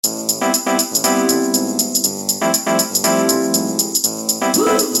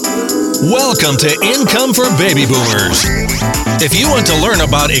Welcome to Income for Baby Boomers. If you want to learn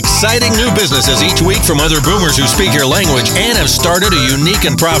about exciting new businesses each week from other boomers who speak your language and have started a unique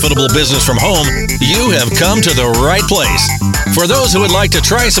and profitable business from home, you have come to the right place. For those who would like to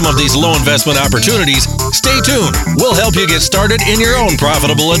try some of these low investment opportunities, stay tuned. We'll help you get started in your own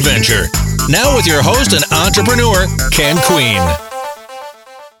profitable adventure. Now with your host and entrepreneur, Ken Queen.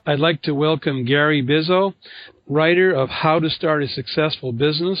 I'd like to welcome Gary Bizzo, writer of How to Start a Successful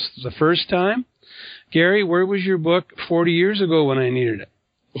Business the First Time. Gary, where was your book 40 years ago when I needed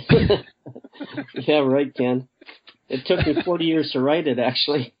it? Yeah, right, Ken. It took me 40 years to write it,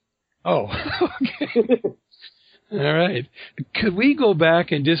 actually. Oh, okay. All right. Could we go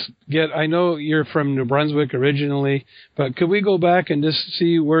back and just I know you're from New Brunswick originally, but could we go back and just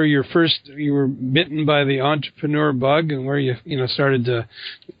see where you were bitten by the entrepreneur bug and where you started to,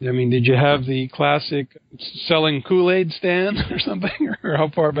 did you have the classic selling Kool-Aid stand or something, or how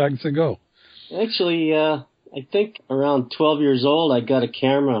far back does it go? Actually, I think around 12 years old, I got a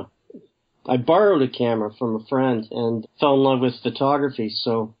camera. I borrowed a camera from a friend and fell in love with photography,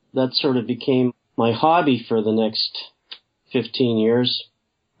 so that sort of became my hobby for the next 15 years.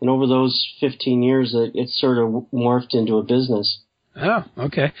 And over those 15 years, it sort of morphed into a business. Oh,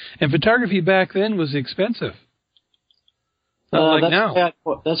 okay. And photography back then was expensive. Not like now.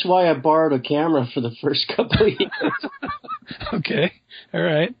 That's why I borrowed a camera for the first couple of years. Okay. All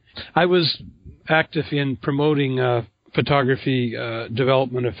right. I was active in promoting photography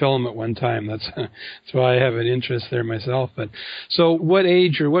development of film at one time. That's why I have an interest there myself. But so what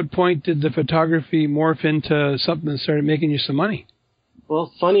age or what point did the photography morph into something that started making you some money?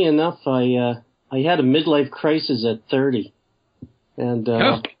 Well, funny enough, I had a midlife crisis at 30. And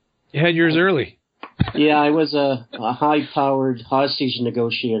you had yours early. Yeah, I was a high-powered hostage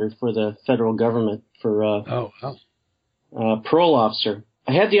negotiator for the federal government for parole officer.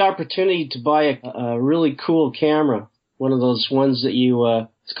 I had the opportunity to buy a really cool camera. One of those ones that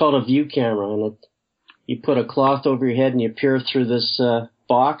it's called a view camera, and you put a cloth over your head and you peer through this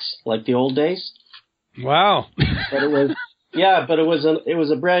box like the old days. Wow! But it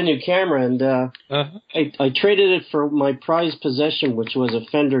was a brand new camera, and I traded it for my prized possession, which was a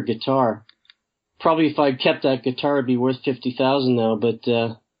Fender guitar. Probably if I'd kept that guitar, it'd be worth $50,000 now. But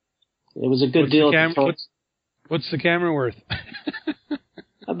it was a good deal. What's the camera worth?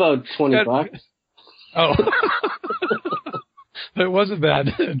 About $20. Oh. It was a bad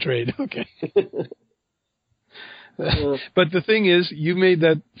trade. Okay. But the thing is, you made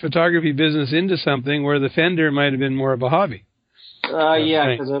that photography business into something where the Fender might have been more of a hobby.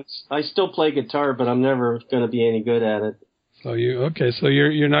 Yeah, because I still play guitar, but I'm never going to be any good at it. So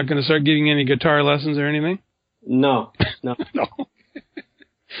you're not going to start getting any guitar lessons or anything? No. No.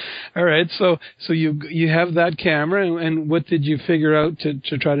 All right, so you have that camera, and what did you figure out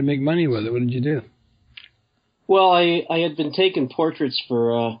to try to make money with it? What did you do? Well, I had been taking portraits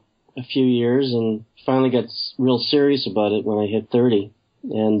for a few years and finally got real serious about it when I hit 30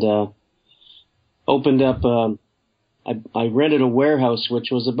 and opened up. I rented a warehouse, which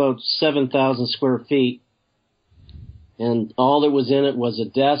was about 7,000 square feet, and all that was in it was a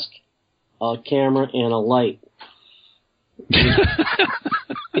desk, a camera, and a light.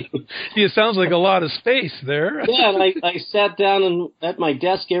 It sounds like a lot of space there. Yeah, and I sat down at my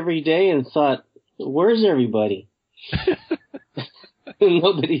desk every day and thought, where's everybody?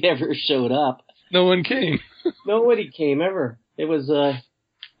 Nobody ever showed up. No one came. Nobody came ever. It was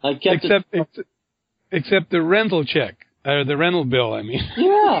I kept except the rental check or the rental bill. I mean,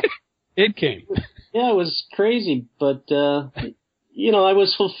 yeah, it came. Yeah, it was crazy, but I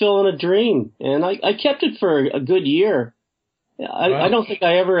was fulfilling a dream, and I kept it for a good year. I don't think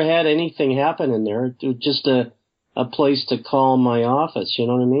I ever had anything happen in there. It was just a place to call my office. You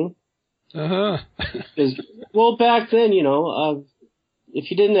know what I mean? Well, back then, if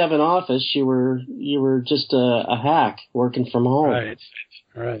you didn't have an office, you were just a hack working from home.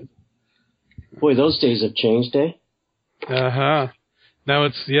 Right. Boy, those days have changed, eh? Now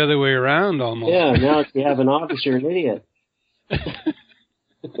it's the other way around almost. Yeah, now if you have an office, you're an idiot.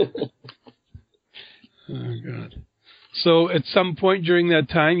 Oh, God. So at some point during that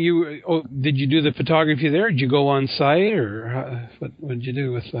time, did you do the photography there? Did you go on site, or what did you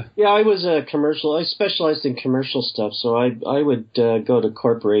do with the... Yeah, I was a commercial. I specialized in commercial stuff, so I would go to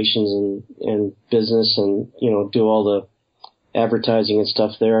corporations and business and, do all the advertising and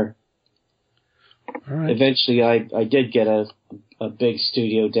stuff there. All right. Eventually, I did get a big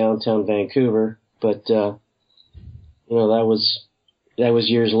studio downtown Vancouver, but, that was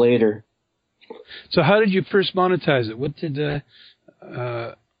years later. So how did you first monetize it?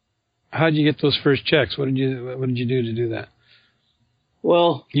 How did you get those first checks? What did you do to do that?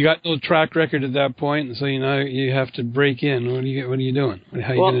 Well, you got no track record at that point, and so you have to break in. What are you doing? How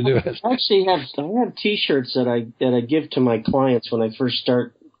are you going to do it? I have T-shirts that I give to my clients when I first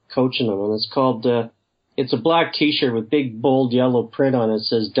start coaching them, and it's called it's a black T-shirt with big bold yellow print on it. It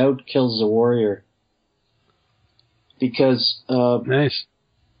says "Doubt kills the warrior." Because nice.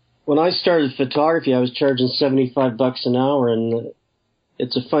 When I started photography, I was charging $75 an hour, and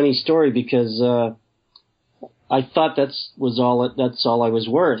it's a funny story because I thought that's all I was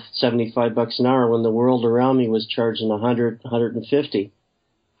worth, $75 an hour, when the world around me was charging 100, 150.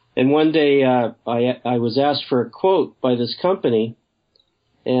 And one day I was asked for a quote by this company,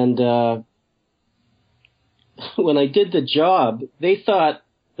 and when I did the job, they thought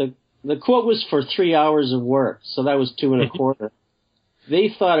the quote was for 3 hours of work, so that was $2.25. They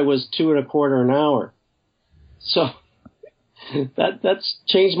thought it was $2.25 an hour. So that's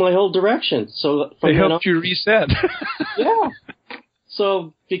changed my whole direction. So they helped you reset. Yeah.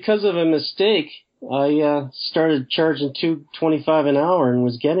 So because of a mistake, I started charging $2.25 an hour and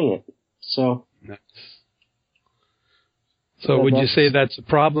was getting it. So. So would you say that's a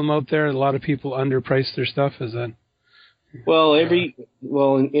problem out there? A lot of people underprice their stuff. Is that? Well, in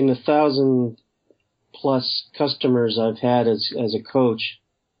 1,000+ customers I've had as a coach,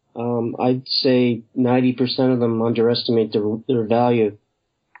 I'd say 90% of them underestimate their value,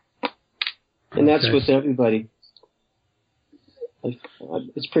 and that's with everybody.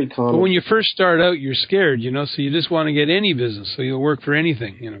 It's pretty common. But when you first start out, you're scared, so you just want to get any business, so you'll work for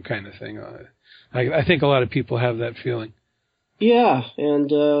anything, kind of thing. I think a lot of people have that feeling. Yeah,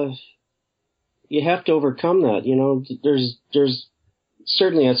 and you have to overcome that. There's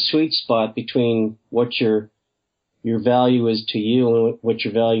certainly a sweet spot between what your value is to you and what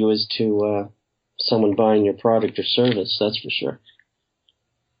your value is to someone buying your product or service. That's for sure.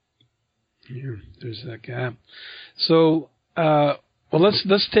 Yeah, there's that gap. So,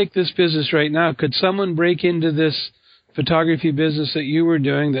 let's take this business right now. Could someone break into this photography business that you were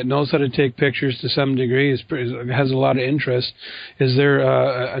doing that knows how to take pictures to some degree, has a lot of interest? Is there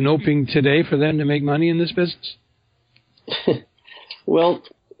an opening today for them to make money in this business? Well,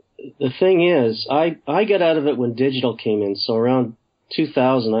 the thing is, I got out of it when digital came in. So around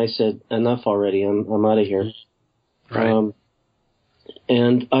 2000, I said, enough already. I'm out of here. Right.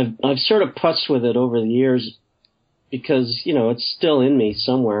 And I've sort of putzed with it over the years because, it's still in me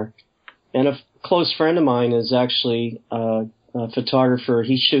somewhere. And a close friend of mine is actually a photographer.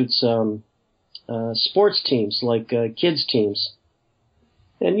 He shoots sports teams, like kids teams.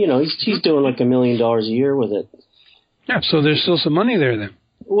 And, he's doing like $1 million a year with it. Yeah, so there's still some money there then.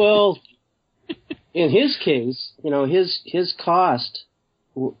 Well, in his case, his cost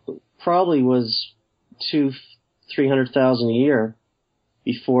probably was $200,000-300,000 a year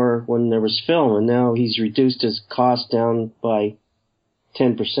before, when there was film, and now he's reduced his cost down by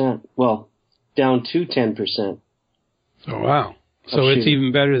 10%. Well, down to 10%. Oh wow! So it's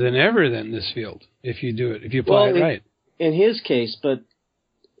even better than ever then, this field, if you do it, if you apply it right. In his case, but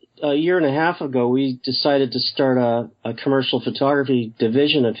a year and a half ago, we decided to start a commercial photography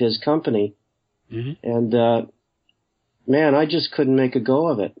division of his company. Mm-hmm. And, man, I just couldn't make a go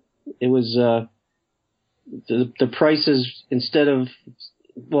of it. It was, the prices, instead of,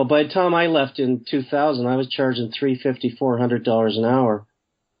 well, by the time I left in 2000, I was charging $350-400 an hour.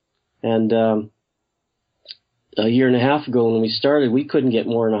 And, a year and a half ago when we started, we couldn't get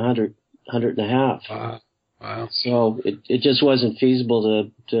more than $100 and a half. Wow. So it just wasn't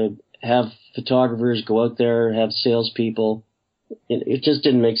feasible to have photographers go out there, have salespeople. It just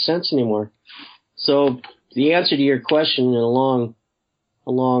didn't make sense anymore. So the answer to your question in a long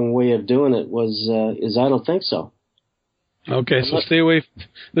way of doing it is I don't think so. Okay, so stay away from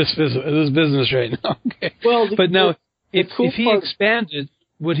this business right now. Okay. Well, but now, if he expanded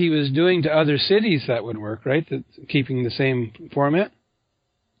what he was doing to other cities, that would work, right? Keeping the same format?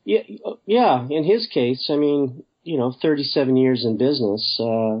 Yeah. In his case, 37 years in business,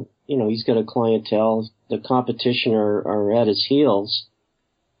 he's got a clientele. The competition are at his heels.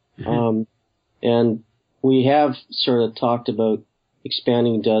 Mm-hmm. And we have sort of talked about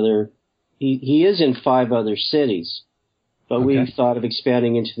expanding to other, he is in 5 other cities, but we've thought of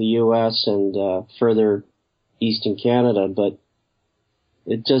expanding into the U.S. and further east in Canada, but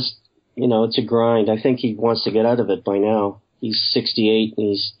it just, it's a grind. I think he wants to get out of it by now. He's 68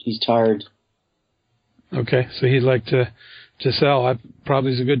 and he's tired. Okay, so he'd like to sell.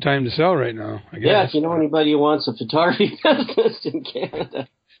 Probably is a good time to sell right now, I guess. Yeah, if you know anybody who wants a photography business in Canada.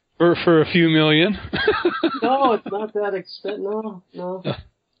 For a few million? No, it's not that expensive. No.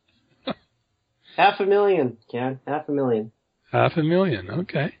 $500,000, Ken. $500,000. $500,000.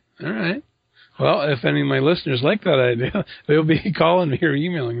 Okay. All right. Well, if any of my listeners like that idea, they'll be calling me or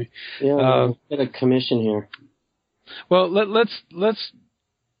emailing me. Yeah, get a commission here. Well, let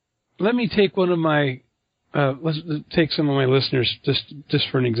me take one of my let's take some of my listeners just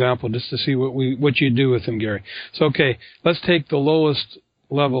for an example, just to see what you do with them, Gary. So, okay, let's take the lowest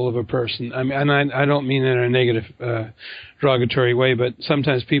level of a person. I mean, and I don't mean in a negative, derogatory way, but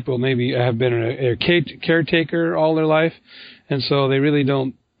sometimes people maybe have been a caretaker all their life, and so they really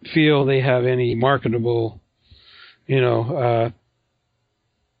don't feel they have any marketable,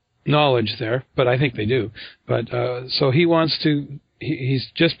 knowledge there, but I think they do. But so he wants to. He's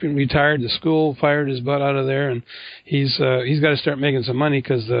just been retired. The school fired his butt out of there, and he's got to start making some money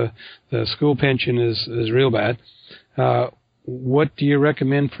because the school pension is real bad. What do you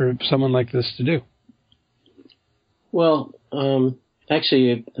recommend for someone like this to do? Well,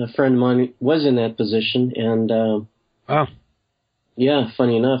 actually, a friend of mine was in that position, and yeah,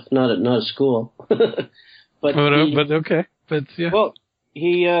 funny enough, not at school, but okay, but yeah. Well,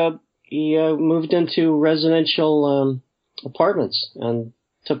 he moved into residential apartments and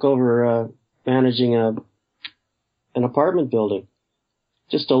took over managing an apartment building.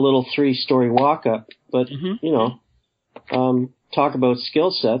 Just a little 3-story walk up, but talk about skill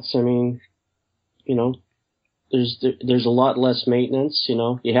sets. I mean, there's a lot less maintenance.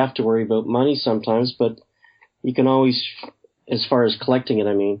 You have to worry about money sometimes, but you can always, as far as collecting it,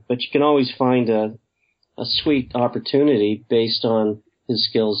 I mean, but you can always find a sweet opportunity based on his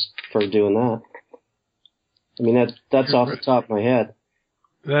skills for doing that. I mean, that's off the top of my head.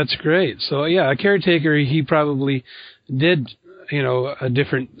 That's great. So, yeah, a caretaker, he probably did, a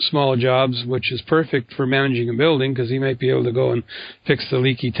different small jobs, which is perfect for managing a building because he might be able to go and fix the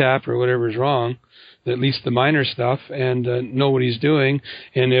leaky tap or whatever's wrong, at least the minor stuff, and know what he's doing.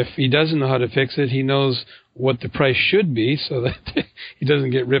 And if he doesn't know how to fix it, he knows what the price should be so that he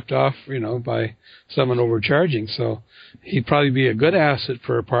doesn't get ripped off, by someone overcharging. So he'd probably be a good asset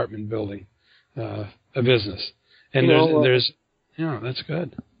for apartment building. A business, and that's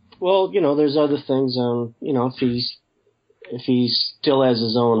good. Well, there's other things. If he still has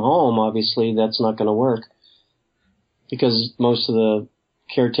his own home, obviously that's not going to work because most of the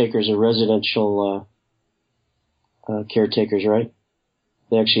caretakers are residential caretakers, right?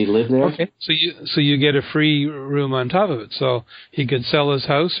 They actually live there. Okay, so you get a free room on top of it. So he could sell his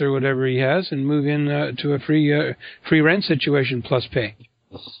house or whatever he has and move in to a free rent situation plus pay.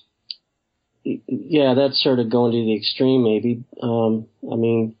 Yeah, that's sort of going to the extreme, maybe. I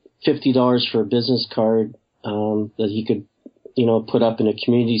mean, $50 for a business card that he could, put up in a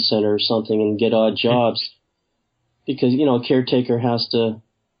community center or something and get odd jobs. Because, a caretaker has to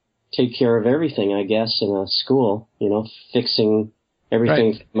take care of everything, I guess, in a school, fixing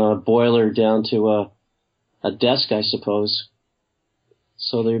everything from a boiler down to a desk, I suppose.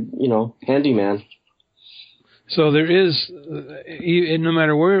 So they're, handyman. So there is, no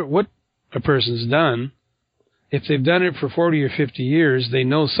matter what a person's done, if they've done it for 40 or 50 years, they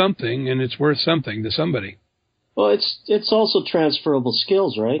know something, and it's worth something to somebody. Well, it's also transferable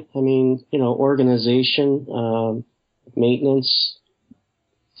skills, right? I mean, organization, maintenance.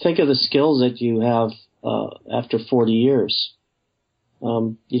 Think of the skills that you have after 40 years.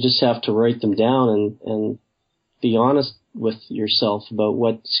 You just have to write them down and be honest with yourself about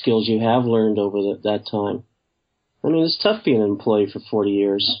what skills you have learned over that time. I mean, it's tough being an employee for 40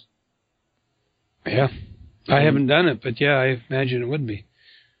 years. Yeah, I haven't done it, but yeah, I imagine it would be.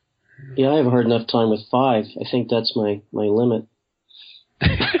 Yeah, I have a hard enough time with 5. I think that's my limit.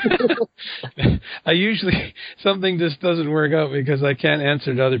 I usually, something just doesn't work out because I can't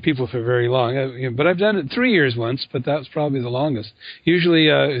answer to other people for very long. But I've done it 3 years once, but that was probably the longest. Usually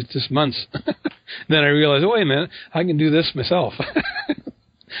it's just months. Then I realize, oh, wait a minute, I can do this myself.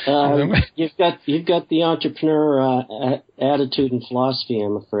 You've got the entrepreneur attitude and philosophy,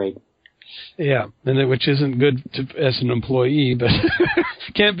 I'm afraid. Yeah, and which isn't good as an employee, but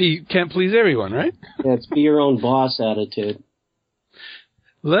can't please everyone, right? Yeah, it's be your own boss attitude.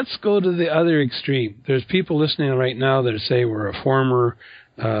 Let's go to the other extreme. There's people listening right now that say we're a former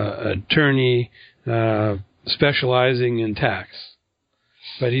attorney specializing in tax,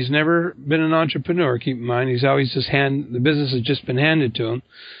 but he's never been an entrepreneur. Keep in mind, he's always the business has just been handed to him,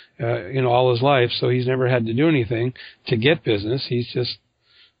 all his life, so he's never had to do anything to get business. He's just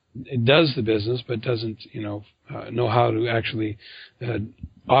does the business, but doesn't, know how to actually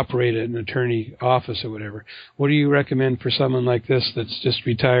operate an attorney office or whatever. What do you recommend for someone like this that's just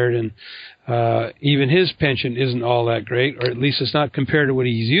retired and even his pension isn't all that great, or at least it's not compared to what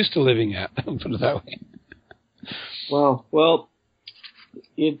he's used to living at? Put it that way. Well,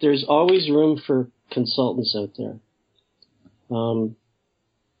 there's always room for consultants out there.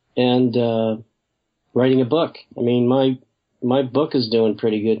 And writing a book. I mean, my book is doing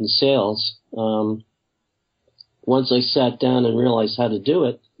pretty good in sales. Once I sat down and realized how to do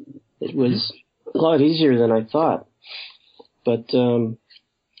it, it was a lot easier than I thought. But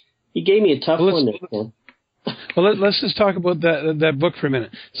he gave me a tough one there. Well, let's just talk about that book for a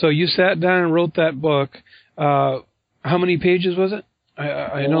minute. So you sat down and wrote that book. How many pages was it?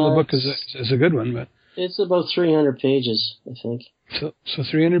 I know the book is a good one, but it's about 300 pages, I think. So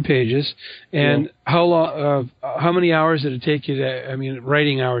 300 pages. And how long? How many hours did it take you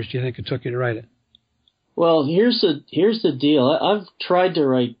writing hours do you think it took you to write it? Well, here's the deal. I've tried to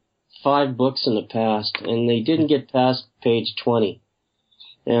write 5 books in the past, and they didn't get past page 20.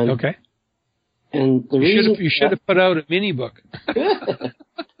 And okay. And the reason you should have put out a mini book.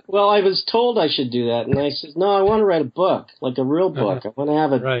 Well, I was told I should do that, and I said, no, I want to write a book, like a real book. I want to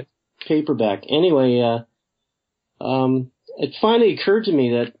have it paperback. Anyway, it finally occurred to me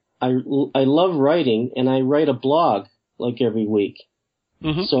that I love writing, and I write a blog like every week.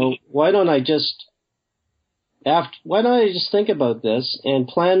 Mm-hmm. So why don't I just think about this and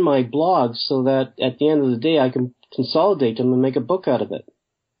plan my blog so that at the end of the day I can consolidate them and make a book out of it?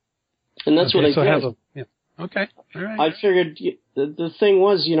 And that's what I did. Okay. All right. I figured the thing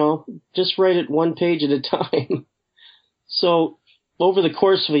was, just write it one page at a time. So over the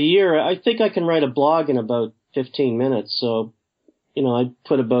course of a year, I think I can write a blog in about 15 minutes. So, I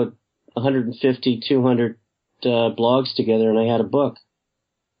put about 150, 200 blogs together, and I had a book.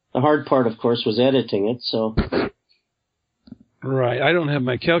 The hard part, of course, was editing it. So. Right. I don't have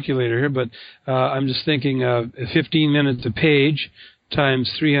my calculator here, but I'm just thinking 15 minutes a page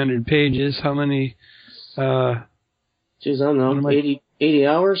times 300 pages. How many? Geez, I don't know. 80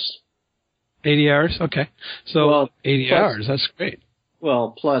 hours? 80 hours? Okay. So 80 hours. That's great.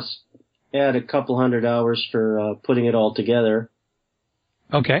 Well, plus add a couple hundred hours for putting it all together.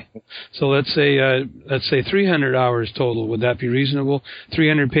 Okay. So let's say 300 hours total. Would that be reasonable?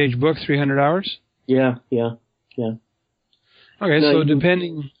 300-page book, 300 hours? Yeah. Okay, so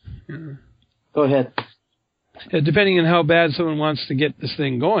depending... Go ahead. Depending on how bad someone wants to get this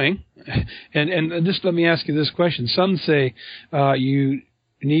thing going, and just let me ask you this question. Some say you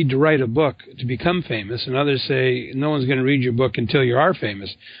need to write a book to become famous, and others say no one's going to read your book until you are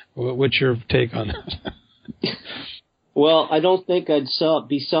famous. What's your take on that? Well, I don't think I'd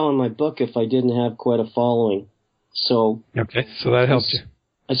be selling my book if I didn't have quite a following. So okay, so that helps you.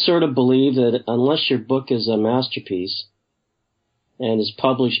 I sort of believe that unless your book is a masterpiece and is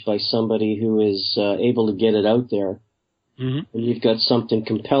published by somebody who is able to get it out there, mm-hmm. and you've got something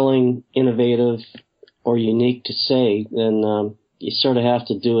compelling, innovative, or unique to say, then you sort of have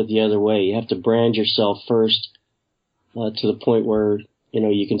to do it the other way. You have to brand yourself first to the point where,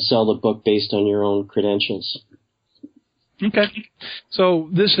 you can sell the book based on your own credentials. Okay. So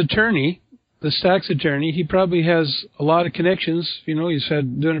this tax attorney, he probably has a lot of connections. He's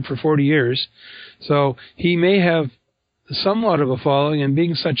doing it for 40 years. So he may have somewhat of a following, and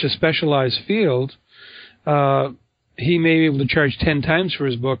being such a specialized field, he may be able to charge 10 times for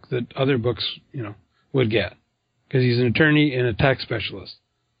his book that other books, would get, because he's an attorney and a tax specialist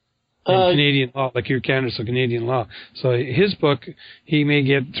in Canadian law, like your Canada's a Canadian law. So his book, he may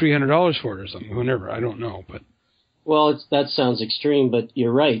get $300 for it or something. Whenever, I don't know, but. Well, that sounds extreme, but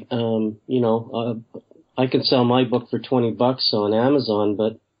you're right. I can sell my book for $20 on Amazon,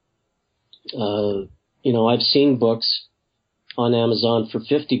 but I've seen books on Amazon for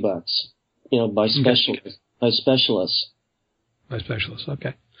 $50, by specialists. By specialists,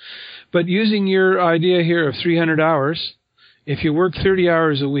 okay. But using your idea here of 300 hours, if you work 30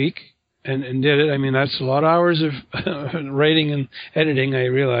 hours a week and did it, that's a lot of hours of writing and editing, I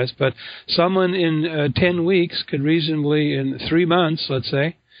realize, but someone in 10 weeks could reasonably, in 3 months, let's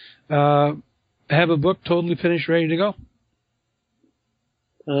say, have a book totally finished, ready to go.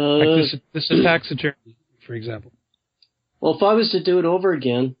 Like this tax attorney, for example. Well, if I was to do it over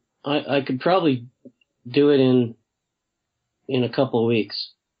again, I could probably do it in a couple of weeks.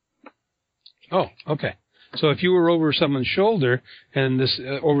 Oh, okay. So if you were over someone's shoulder, and this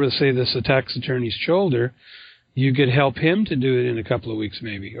tax attorney's shoulder, you could help him to do it in a couple of weeks,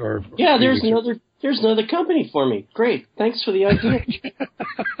 maybe, or there's another company for me. Great, thanks for the idea.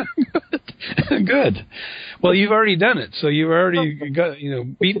 Good. Well, you've already done it, so you've already got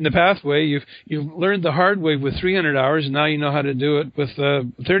beaten the pathway. You've learned the hard way with 300 hours, and now you know how to do it with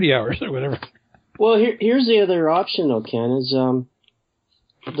 30 hours or whatever. Well, here's the other option, though, Ken, is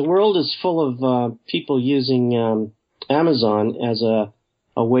the world is full of people using Amazon as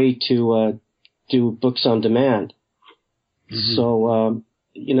a way to do books on demand. Mm-hmm. So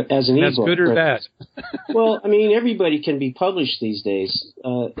as an ebook. That's good or bad? Well, I mean, everybody can be published these days.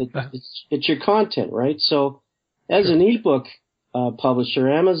 It's your content, right? So as an ebook publisher,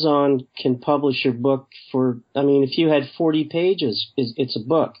 Amazon can publish your book for, I mean, if you had 40 pages, it's a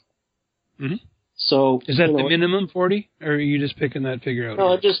book. Mm-hmm. So is that the minimum 40, or are you just picking that figure out?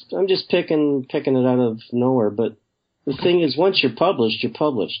 No, I'm just picking it out of nowhere. But the thing is, once you're published, you're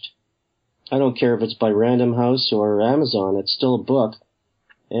published. I don't care if it's by Random House or Amazon; it's still a book,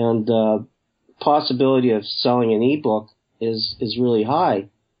 and possibility of selling an ebook is really high,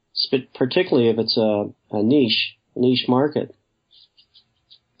 particularly if it's a niche market.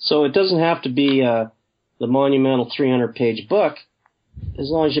 So it doesn't have to be the monumental 300-page book,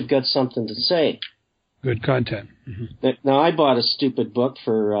 as long as you've got something to say. Good content. Mm-hmm. Now, I bought a stupid book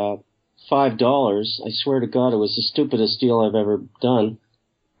for $5. I swear to God, it was the stupidest deal I've ever done.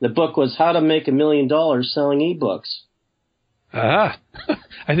 The book was How to Make $1 Million Selling Ebooks. Ah,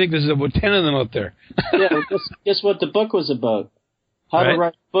 I think there's about 10 of them out there. Yeah, guess what the book was about? How to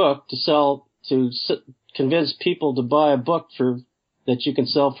write a book to convince people to buy a book that you can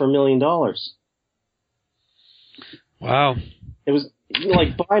sell for $1 million. Wow. It was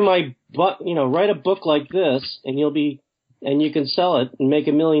like, write a book like this, and you can sell it and make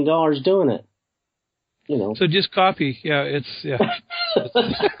 $1 million doing it. So just copy. Yeah,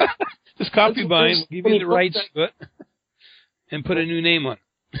 just copy buying, give you the rights to it, and put a new name on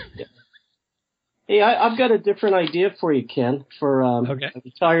it. Hey, I've got a different idea for you, Ken, for a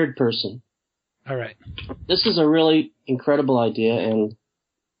retired person. All right. This is a really incredible idea, and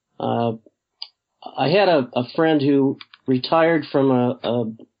I had a friend who retired from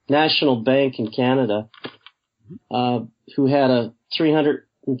a national bank in Canada who had a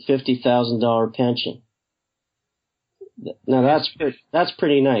 $350,000 pension. Now that's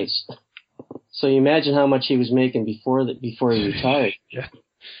pretty nice. So you imagine how much he was making before he retired. Yeah.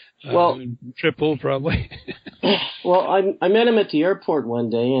 Well, triple probably. Well, I met him at the airport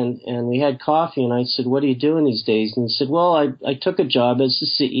one day and we had coffee, and I said, "What are you doing these days?" And he said, "Well, I took a job as the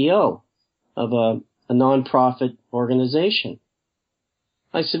CEO of a nonprofit organization."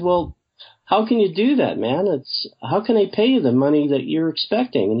 I said, "Well, how can you do that, man? How can they pay you the money that you're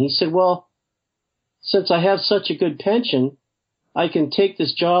expecting?" And he said, "Well, since I have such a good pension, I can take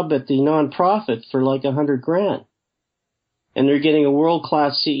this job at the nonprofit for like $100,000, and they're getting a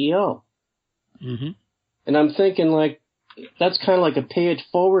world-class CEO." Mm-hmm. And I'm thinking, like, that's kind of like a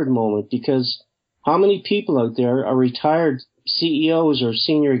pay-it-forward moment, because how many people out there are retired CEOs or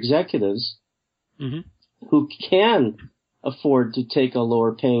senior executives who can afford to take a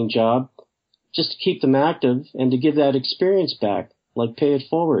lower-paying job just to keep them active and to give that experience back, like pay it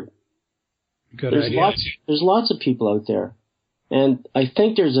forward? There's lots of people out there. And I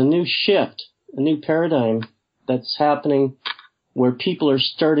think there's a new shift, a new paradigm that's happening where people are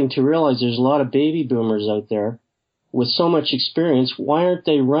starting to realize there's a lot of baby boomers out there with so much experience. Why aren't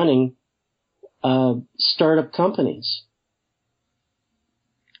they running startup companies?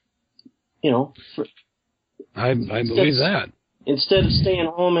 I believe that. Instead of staying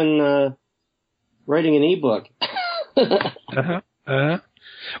home and writing an ebook.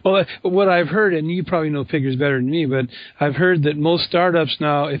 Well, what I've heard, and you probably know figures better than me, but I've heard that most startups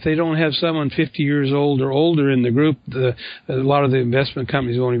now, if they don't have someone 50 years old or older in the group, a lot of the investment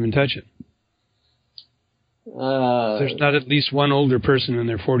companies won't even touch it. There's not at least one older person in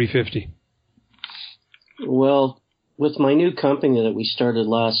their 40, 50. Well, with my new company that we started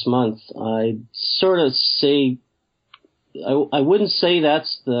last month, I sort of say, I wouldn't say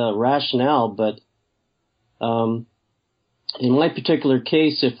that's the rationale, but in my particular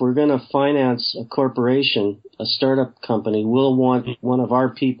case, if we're going to finance a corporation, a startup company, we'll want one of our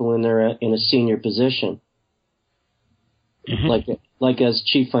people in there in a senior position, like as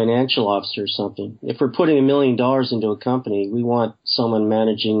chief financial officer or something. If we're putting $1 million into a company, we want someone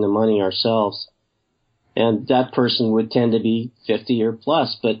managing the money ourselves, and that person would tend to be 50 or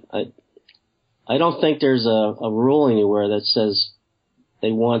plus. But I don't think there's a rule anywhere that says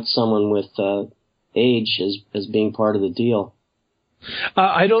they want someone with age as being part of the deal.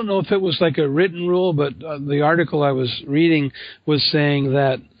 I don't know if it was like a written rule, but the article I was reading was saying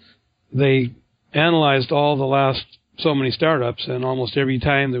that they analyzed all the last so many startups, and almost every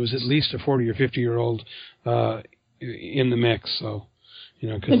time there was at least a 40 or 50-year-old in the mix. So,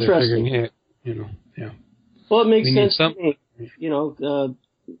 because they're figuring, hey, yeah. Well, it makes sense to me.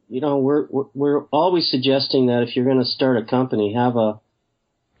 We're always suggesting that if you're going to start a company, have a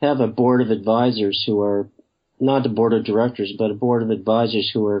board of advisors who are not a board of directors, but a board of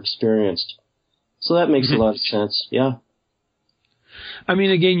advisors who are experienced. So that makes a lot of sense. Yeah. I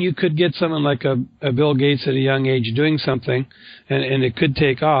mean, again, you could get someone like a Bill Gates at a young age doing something, and it could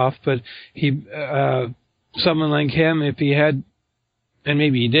take off. But someone like him, if he had, and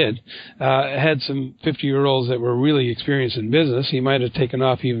maybe he did, had some 50-year-olds that were really experienced in business, he might have taken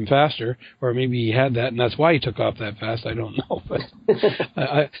off even faster, or maybe he had that, and that's why he took off that fast. I don't know, but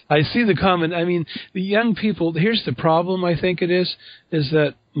I see the comment. I mean, the young people, here's the problem, I think it is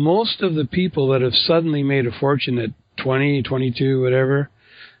that most of the people that have suddenly made a fortune at 20, 22, whatever,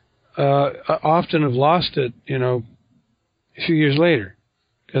 often have lost it, a few years later,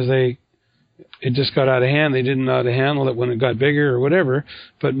 because it just got out of hand. They didn't know how to handle it when it got bigger or whatever.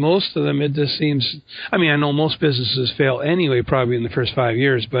 But most of them, it just seems, I mean, I know most businesses fail anyway, probably in the first 5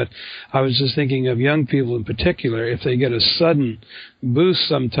 years, but I was just thinking of young people in particular. If they get a sudden boost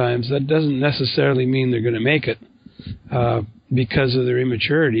sometimes, that doesn't necessarily mean they're going to make it because of their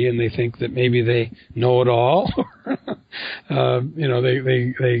immaturity, and they think that maybe they know it all.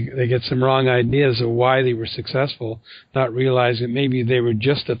 They get some wrong ideas of why they were successful, not realizing that maybe they were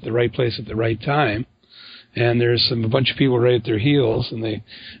just at the right place at the right time. And there's a bunch of people right at their heels, and they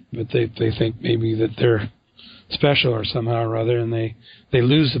think maybe that they're special or somehow or other, and they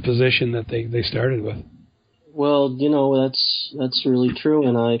lose the position that they started with. Well, that's really true,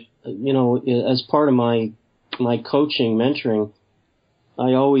 and I, as part of my coaching, mentoring,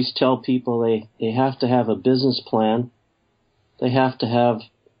 I always tell people they have to have a business plan. They have to have,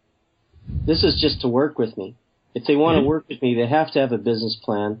 this is just to work with me. If they want to work with me, they have to have a business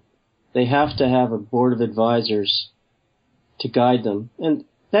plan. They have to have a board of advisors to guide them. And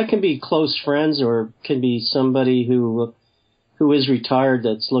that can be close friends, or can be somebody who is retired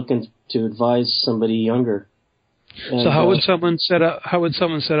that's looking to advise somebody younger. And, so how would someone set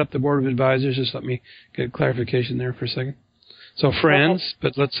up the board of advisors? Just let me get clarification there for a second. So friends,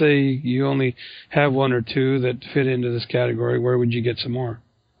 but let's say you only have one or two that fit into this category. Where would you get some more?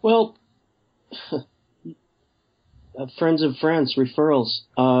 Well, friends of friends, referrals.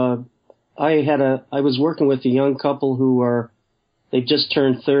 I was working with a young couple they just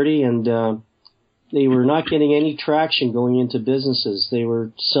turned 30, and they were not getting any traction going into businesses. They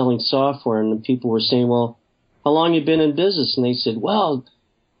were selling software, and the people were saying, well, how long you been in business? And they said, well,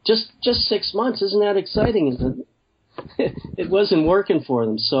 just 6 months. Isn't that exciting? And it wasn't working for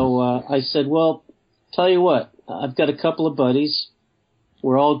them. So I said, well, tell you what, I've got a couple of buddies.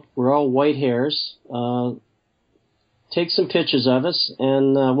 We're all white hairs. Take some pictures of us,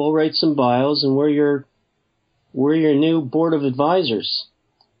 and we'll write some bios, and we're your new board of advisors.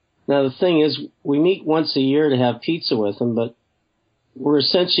 Now, the thing is, we meet once a year to have pizza with them, but we're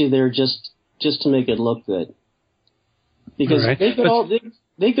essentially there just to make it look good. Because they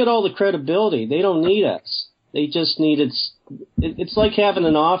got all the credibility. They don't need us. They just need it's like having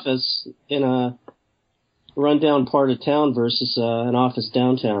an office in a rundown part of town versus an office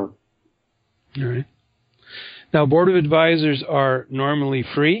downtown. All right. Now, board of advisors are normally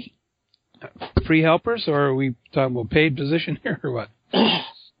free helpers, or are we talking about paid position here, or what?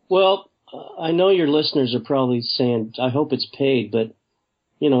 Well, I know your listeners are probably saying, I hope it's paid, but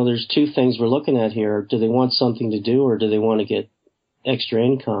there's two things we're looking at here. Do they want something to do, or do they want to get extra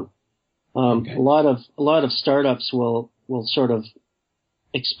income? Okay. A lot of startups will sort of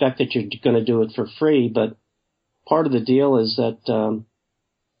expect that you're going to do it for free, but part of the deal is that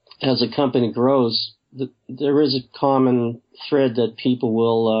as a company grows, there is a common thread that people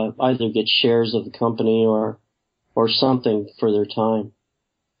will either get shares of the company or something for their time.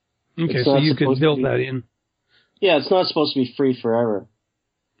 Okay, so you could build that in. Yeah, it's not supposed to be free forever.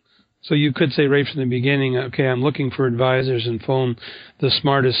 So you could say right from the beginning, okay, I'm looking for advisors, and phone the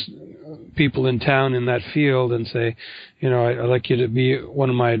smartest people in town in that field and say, I'd like you to be one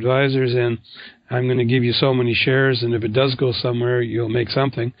of my advisors, and I'm going to give you so many shares, and if it does go somewhere, you'll make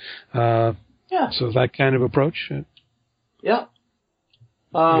something. Yeah. So that kind of approach. Yeah.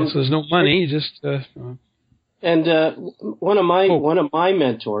 So there's no money, just. And one of my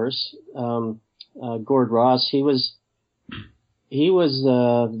mentors, Gord Ross, he was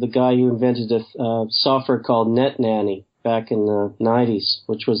the guy who invented a software called NetNanny back in the 90s,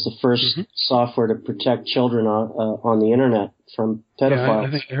 which was the first software to protect children on the internet from pedophiles. Yeah,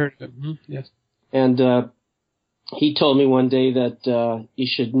 I think I heard of it. Yes. And he told me one day that you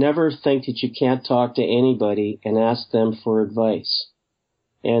should never think that you can't talk to anybody and ask them for advice.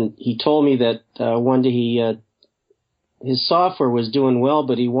 And he told me that one day his software was doing well,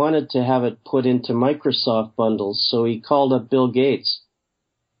 but he wanted to have it put into Microsoft bundles, so he called up Bill Gates.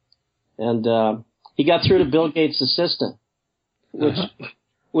 And he got through to Bill Gates' assistant, which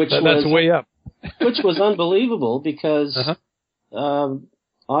that's way up. which was unbelievable because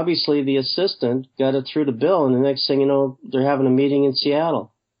obviously the assistant got it through the bill, and the next thing you know, they're having a meeting in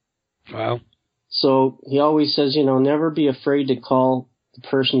Seattle. Wow. So he always says, never be afraid to call the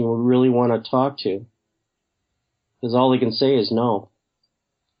person you really want to talk to, because all they can say is no.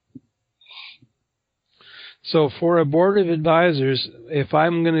 So for a board of advisors, if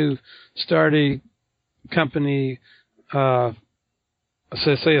I'm going to start a company,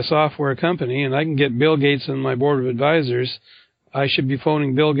 say a software company, and I can get Bill Gates on my board of advisors, I should be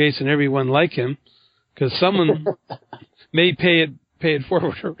phoning Bill Gates and everyone like him, because someone may pay it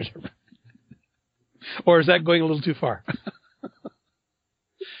forward or whatever. Or is that going a little too far?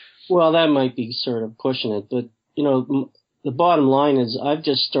 Well, that might be sort of pushing it, but the bottom line is I've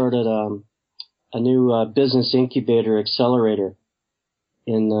just started a new business incubator accelerator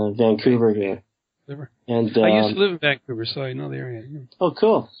in Vancouver here. And I used to live in Vancouver, so I know the area. Yeah. Oh,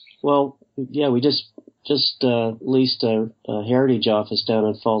 cool. Well, yeah, we just leased a heritage office down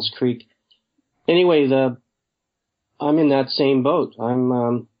in Falls Creek. Anyway, I'm in that same boat.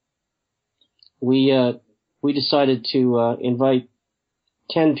 We decided to invite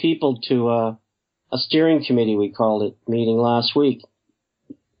 10 people to a steering committee, we called it, meeting last week.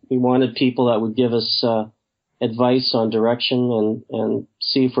 We wanted people that would give us advice on direction and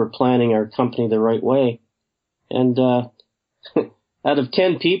see if we're planning our company the right way. And out of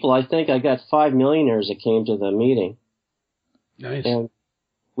 10 people, I think I got 5 millionaires that came to the meeting. Nice. And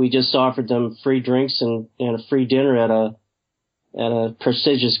we just offered them free drinks and a free dinner at a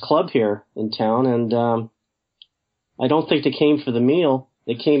prestigious club here in town. And I don't think they came for the meal.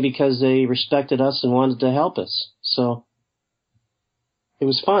 They came because they respected us and wanted to help us. So it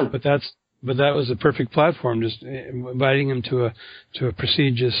was fun. But that was a perfect platform, just inviting them to a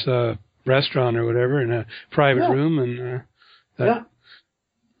prestigious restaurant or whatever in a private room, and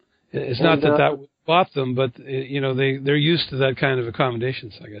it's not that bought them, but they're used to that kind of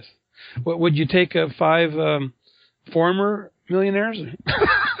accommodations, I guess. What would you take 5 former millionaires?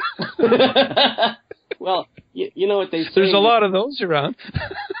 Well, you know what they say. There's a lot of those around.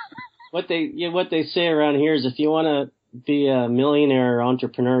 What they say around here is if you want to be a millionaire or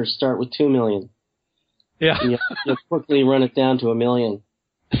entrepreneur, start with 2 million. Yeah. You'll quickly run it down to 1 million.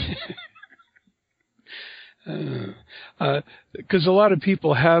 Because a lot of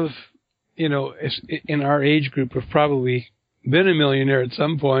people have, in our age group, have probably been a millionaire at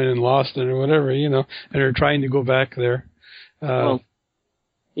some point and lost it or whatever, and are trying to go back there.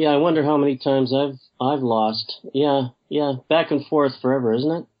 Yeah, I wonder how many times I've lost. Yeah, back and forth forever,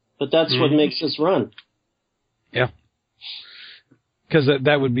 isn't it? But that's what makes us run. Yeah. Because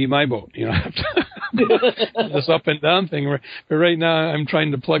that would be my boat, this up and down thing. But right now, I'm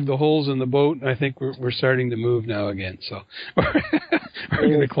trying to plug the holes in the boat, and I think we're starting to move now again. So we're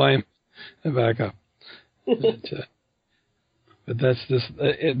going to climb back up. But that's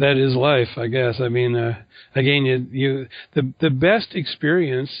that is life, I guess. I mean, again, the best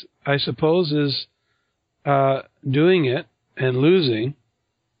experience, I suppose, is doing it and losing.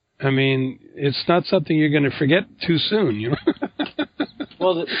 I mean, it's not something you're going to forget too soon,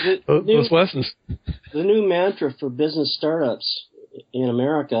 Well, those lessons. The new mantra for business startups in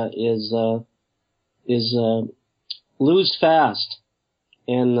America is lose fast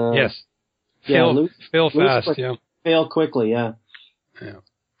and yes, fail fast, quick, yeah, fail quickly, yeah.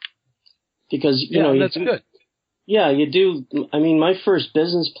 Because that's good. Yeah, you do. I mean, my first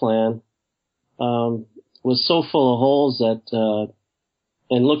business plan was so full of holes that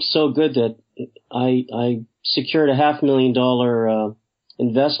and looked so good that I secured a $500,000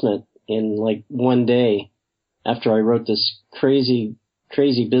 investment in like one day after I wrote this crazy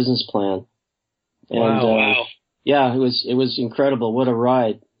business plan. And, wow. Yeah, it was incredible. What a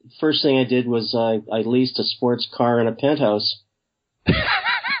ride. First thing I did was I leased a sports car and a penthouse.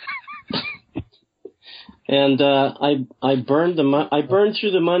 And I burned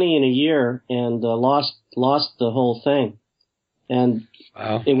through the money in a year and lost the whole thing. And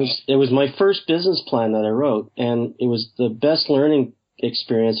wow. It was my first business plan that I wrote, and it was the best learning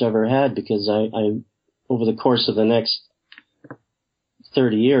experience I ever had, because I over the course of the next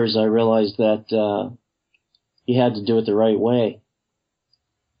 30 years, I realized that you had to do it the right way.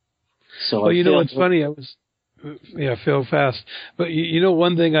 So well, what's funny? Fail fast. But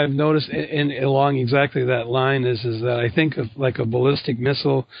one thing I've noticed along exactly that line is that I think of like a ballistic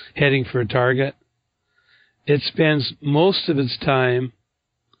missile heading for a target. It spends most of its time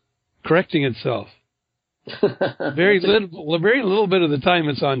correcting itself. Very little bit of the time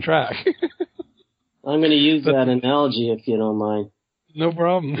it's on track. I'm going to use that analogy if you don't mind. No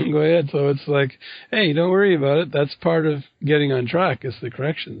problem. Go ahead. So it's like, hey, don't worry about it. That's part of getting on track, is the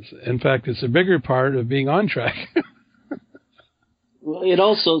corrections. In fact, it's a bigger part of being on track. Well, it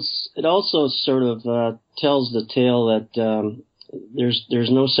also sort of tells the tale that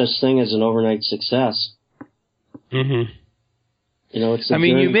there's no such thing as an overnight success. Mm-hmm. You know, it's.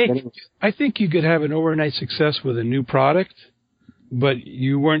 I think you could have an overnight success with a new product, but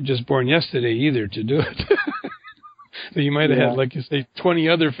you weren't just born yesterday either to do it. So you might have had, like you say, 20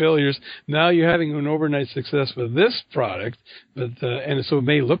 other failures. Now you're having an overnight success with this product, but and so it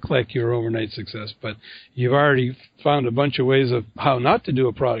may look like your overnight success, but you've already found a bunch of ways of how not to do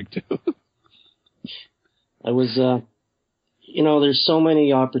a product too. I was, there's so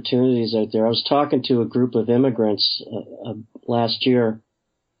many opportunities out there. I was talking to a group of immigrants last year,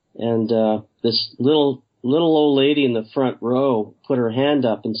 and this little old lady in the front row put her hand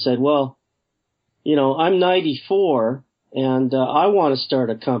up and said, "Well, I'm 94 and I want to start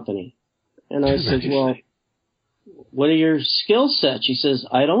a company." And I said, "Well, what are your skill sets?" She says,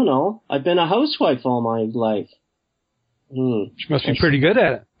 "I don't know. I've been a housewife all my life." She must be pretty good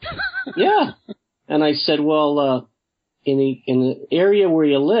at it. Yeah. And I said, "Well, in the area where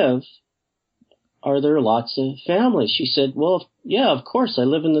you live, are there lots of families?" She said, "Well, yeah, of course. I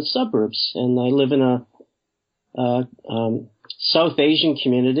live in the suburbs, and I live in a South Asian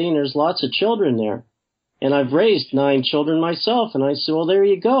community, and there's lots of children there. And I've raised 9 children myself." And I said, "Well, there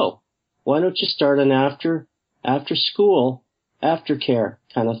you go. Why don't you start an after school, aftercare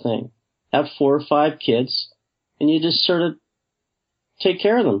kind of thing? Have 4 or 5 kids, and you just sort of take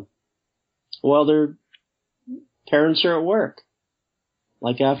care of them while their parents are at work,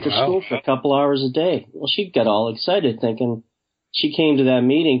 like after school for a couple hours a day." Well, she got all excited, thinking she came to that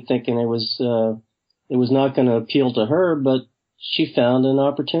meeting thinking it was not going to appeal to her, but she found an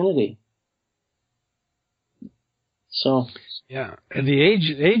opportunity. So. Yeah, and the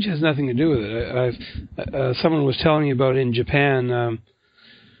age has nothing to do with it. Someone was telling me about in Japan.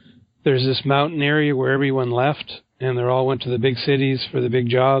 There's this mountain area where everyone left, and they all went to the big cities for the big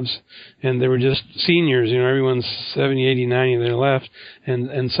jobs, and they were just seniors. Everyone's 70, 80, 90, and they left.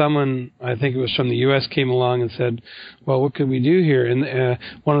 And someone, I think it was from the U.S., came along and said, "Well, what can we do here?" And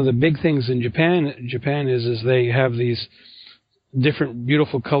one of the big things in Japan is they have these different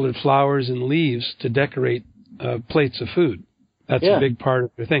beautiful colored flowers and leaves to decorate plates of food. That's a big part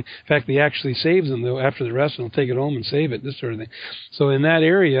of their thing. In fact, they actually save them, though, after the restaurant. They'll take it home and save it, this sort of thing. So in that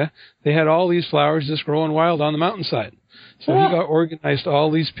area, they had all these flowers just growing wild on the mountainside. So he got organized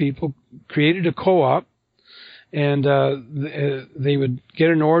all these people, created a co-op, and they would get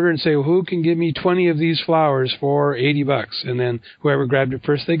an order and say, "Well, who can give me 20 of these flowers for $80? And then whoever grabbed it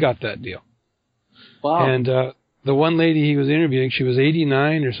first, they got that deal. Wow. And the one lady he was interviewing, she was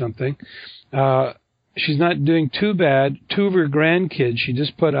 89 or something. She's not doing too bad. 2 of her grandkids, she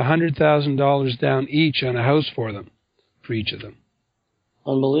just put $100,000 down each on a house for them, for each of them.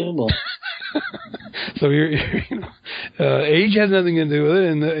 Unbelievable. So age has nothing to do with it,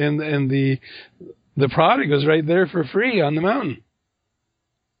 and the product was right there for free on the mountain,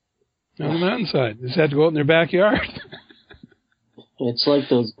 on the mountainside. They just had to go out in their backyard. It's like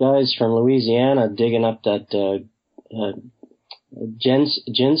those guys from Louisiana digging up that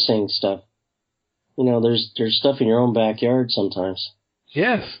ginseng stuff. There's stuff in your own backyard sometimes.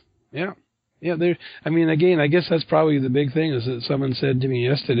 Yes. Yeah. Yeah. Again, I guess that's probably the big thing is that someone said to me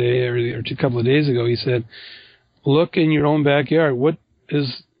yesterday or a couple of days ago, he said, "Look in your own backyard. What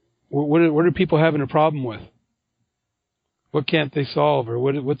are people having a problem with? What can't they solve, or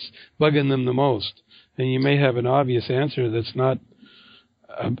what's bugging them the most?" And you may have an obvious answer that's not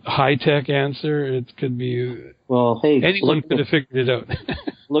a high-tech answer. It could be, anyone could have figured it out.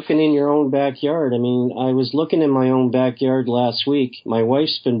 Looking in your own backyard. I was looking in my own backyard last week. My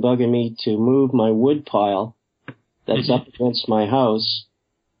wife's been bugging me to move my wood pile that's up against my house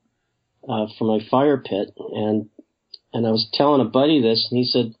for my fire pit. And I was telling a buddy this, and he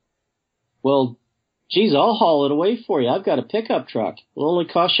said, "Well, geez, I'll haul it away for you. I've got a pickup truck. It'll only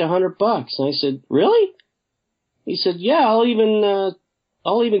cost you $100. And I said, "Really?" He said, "Yeah, I'll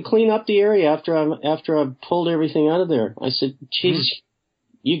even clean up the area after I've pulled everything out of there." I said, "Geez,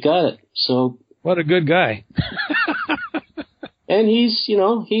 you got it." So what a good guy. And he's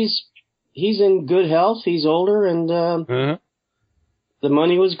in good health. He's older, and the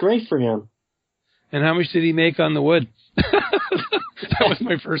money was great for him. And how much did he make on the wood? That was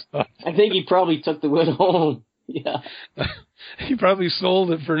my first thought. I think he probably took the wood home. Yeah. He probably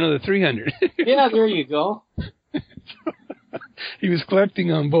sold it for another $300. Yeah, there you go. He was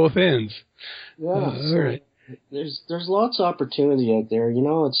collecting on both ings. Yeah. All right. There's lots of opportunity out there.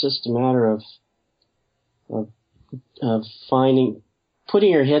 It's just a matter of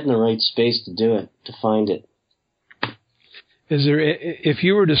putting your head in the right space to do it, to find it. Is there, if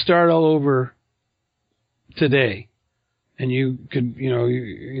you were to start all over today and you could,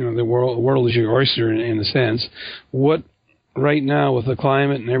 the world is your oyster in a sense. What right now with the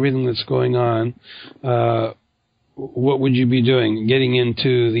climate and everything that's going on, what would you be doing? Getting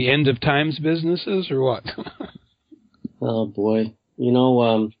into the end of times businesses or what? Oh boy,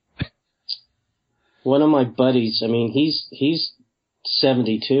 one of my buddies. I mean, he's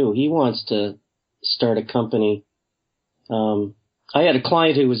 72. He wants to start a company. I had a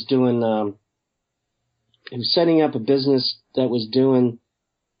client who was doing. He was setting up a business that was doing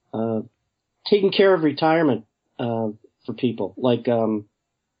taking care of retirement for people. Like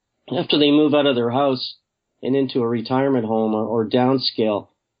after they move out of their house and into a retirement home or downscale,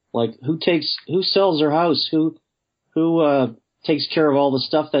 like who sells their house, who takes care of all the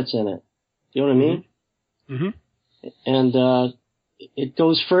stuff that's in it. You know what I mean? Mm-hmm. And it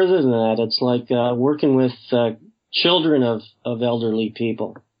goes further than that. It's like working with children of elderly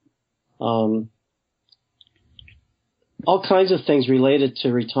people. All kinds of things related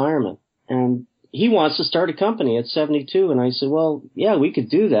to retirement. And he wants to start a company at 72. And I said, well, yeah, we could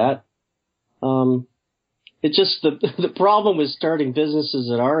do that. It's just the problem with starting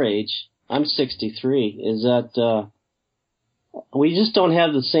businesses at our age, I'm 63, is that we just don't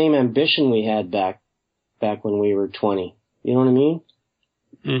have the same ambition we had back when we were 20. You know what I mean?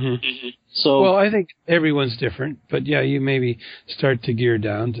 Mm-hmm. So, well, I think everyone's different, but yeah, you maybe start to gear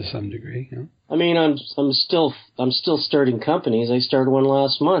down to some degree. You know? I mean, I'm still starting companies. I started one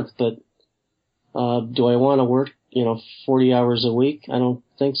last month, but do I want to work 40 hours a week? I don't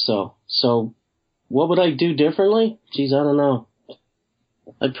think so. So, what would I do differently? Geez, I don't know.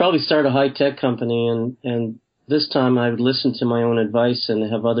 I'd probably start a high-tech company, and this time I would listen to my own advice and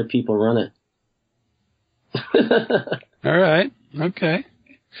have other people run it. All right. Okay.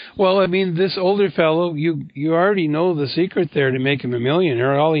 Well, I mean, this older fellow, you already know the secret there to make him a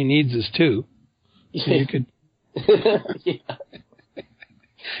millionaire. All he needs is two. So you could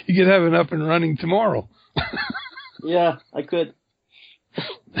you could have it up and running tomorrow. Yeah, I could.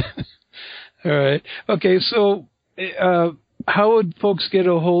 All right. Okay, so how would folks get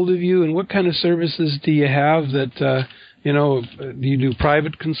a hold of you, and what kind of services do you have that, do you do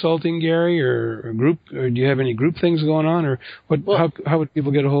private consulting, Gary, or group, or do you have any group things going on, or what? Well, how would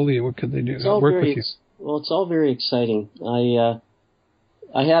people get a hold of you? What could they do? Work with you? Well, it's all very exciting.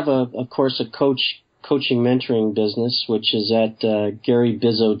 I have, of course, a coaching mentoring business, which is at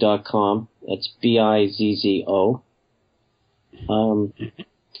GaryBizzo.com. That's Bizzo.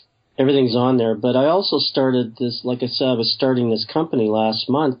 Everything's on there. But I also started this, like I said, I was starting this company last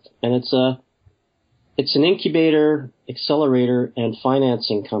month, and it's an incubator, accelerator, and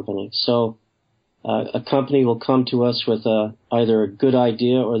financing company. So a company will come to us with either a good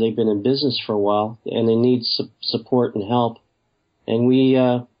idea or they've been in business for a while and they need support and help. And we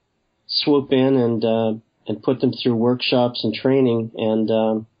swoop in and put them through workshops and training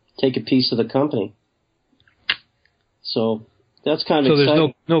and take a piece of the company. So that's kind of exciting. So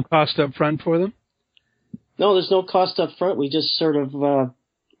there's no cost up front for them? No, there's no cost up front. We just sort of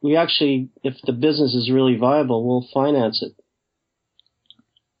we actually, if the business is really viable, we'll finance it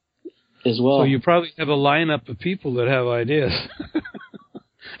as well. So you probably have a lineup of people that have ideas.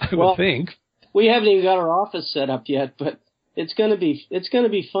 I would think. We haven't even got our office set up yet, but it's gonna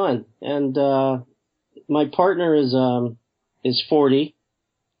be fun. And my partner is 40,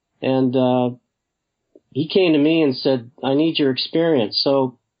 and he came to me and said, "I need your experience."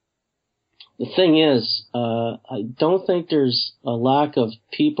 So the thing is, I don't think there's a lack of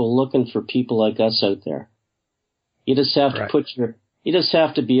people looking for people like us out there. You just have to you just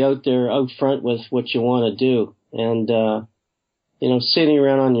have to be out there, out front with what you want to do. And, sitting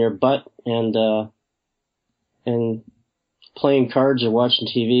around on your butt and playing cards or watching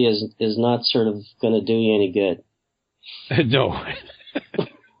TV is not sort of going to do you any good. No.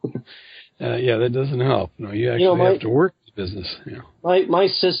 Yeah, that doesn't help. No, you actually have to work the business. Yeah. My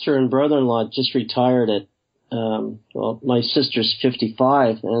sister and brother-in-law just retired at, my sister's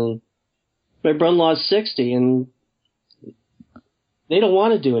 55 and my brother-in-law's 60, and they don't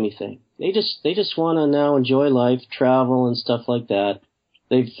want to do anything. They just want to now enjoy life, travel and stuff like that.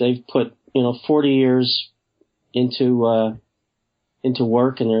 They've put 40 years into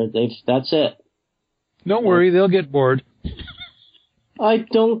work, and that's it. Don't worry, they'll get bored. I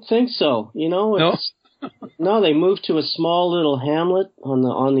don't think so. No. No, they moved to a small little hamlet on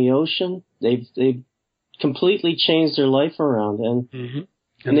the ocean. They've completely changed their life around, and mm-hmm.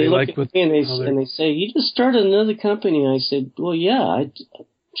 and they look at me and they say, "You just started another company." And I said, "Well, yeah,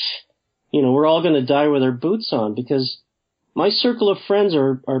 we're all going to die with our boots on, because my circle of friends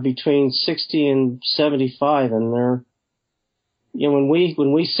are between 60 and 75, and they're, when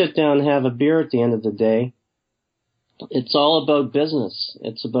we sit down and have a beer at the end of the day, it's all about business.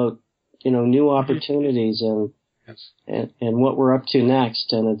 It's about, new opportunities and what we're up to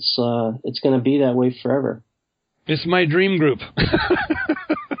next. And it's going to be that way forever. It's my dream group.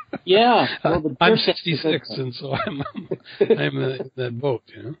 Yeah. Well, I'm 66, and so I'm in that boat,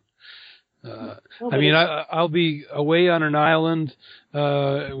 I'll be away on an island,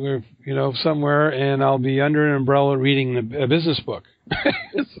 somewhere, and I'll be under an umbrella reading a business book.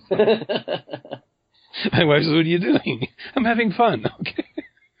 My wife says, "What are you doing?" "I'm having fun." Okay.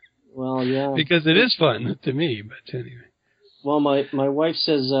 Well, yeah. Because it is fun to me, but anyway. Well, my wife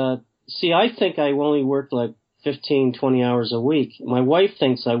says, see, I think I only work like 15, 20 hours a week. My wife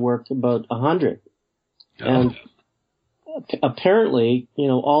thinks I work about 100. Oh. And apparently,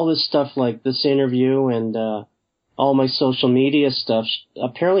 all this stuff like this interview and all my social media stuff,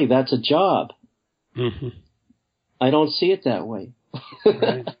 apparently that's a job. Mm-hmm. I don't see it that way.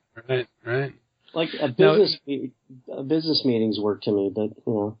 Right. Like business meetings work to me, but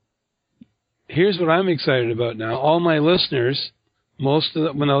Here's what I'm excited about now. All my listeners, most of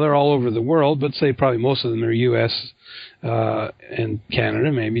them, they're all over the world, but say probably most of them are U.S. And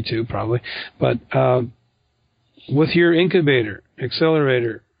Canada, maybe too, probably. But with your incubator,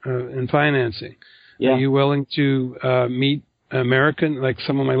 accelerator, and financing, are you willing to meet American? Like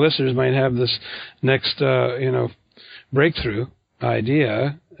some of my listeners might have this next, breakthrough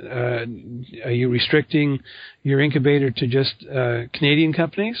idea. Are you restricting your incubator to just Canadian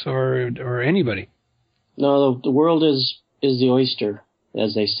companies or anybody? No, the world is the oyster,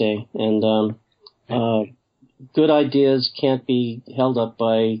 as they say, and good ideas can't be held up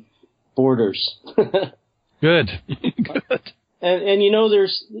by borders. Good. And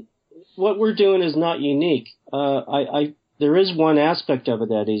there's what we're doing is not unique. There is one aspect of it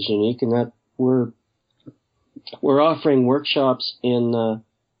that is unique, and that we're offering workshops in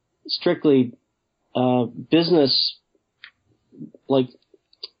strictly business, like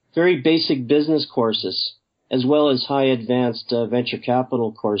very basic business courses, as well as high advanced venture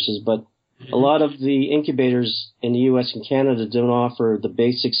capital courses. But a lot of the incubators in the U.S. and Canada don't offer the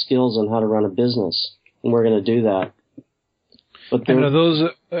basic skills on how to run a business, and we're going to do that. But and are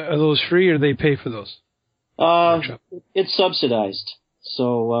those free, or they pay for those? It's subsidized.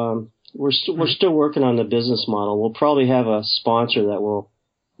 So we're still working on the business model. We'll probably have a sponsor that will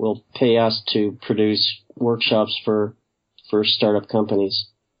pay us to produce workshops for startup companies.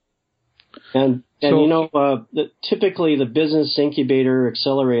 And typically the business incubator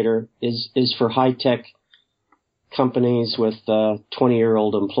accelerator is for high tech companies with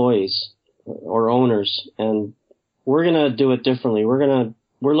 20-year-old employees or owners, and we're going to do it differently. We're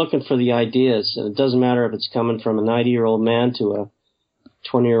looking for the ideas, and it doesn't matter if it's coming from a 90-year-old man to a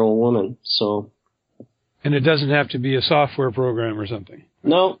 20-year-old woman. So, and it doesn't have to be a software program or something.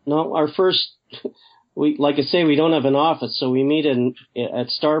 No. Our first, like I say, we don't have an office, so we meet at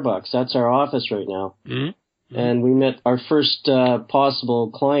Starbucks. That's our office right now. Mm-hmm. And we met our first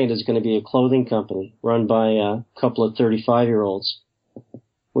possible client is going to be a clothing company run by a couple of 35-year-olds,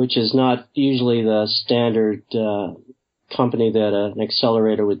 which is not usually the standard company that an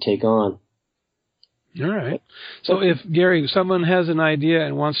accelerator would take on. All right. So if, Gary, someone has an idea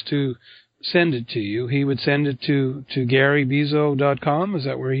and wants to send it to you, he would send it to GaryBizzo.com? Is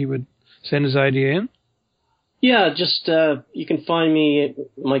that where he would send his idea in? Yeah, just you can find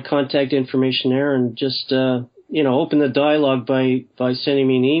my contact information there, and just open the dialogue by sending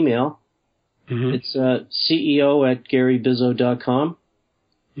me an email. Mm-hmm. It's CEO@GaryBizzo.com.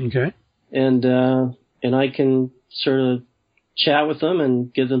 Okay. And I can sort of chat with them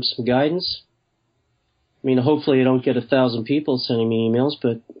and give them some guidance. I mean, hopefully I don't get 1,000 people sending me emails,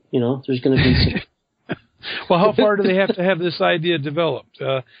 but, there's going to be some. Well, how far do they have to have this idea developed?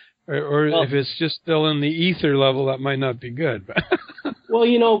 Or if it's just still in the ether level, that might not be good. Well,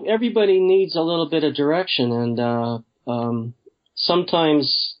 everybody needs a little bit of direction, and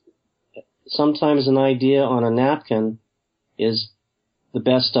sometimes an idea on a napkin is the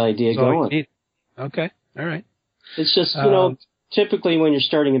best idea going. Okay, all right. It's just, typically when you're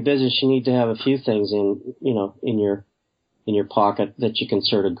starting a business, you need to have a few things in your pocket that you can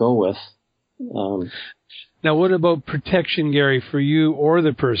sort of go with. Now, what about protection, Gary, for you or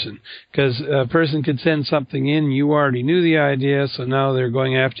the person? Because a person could send something in, you already knew the idea, so now they're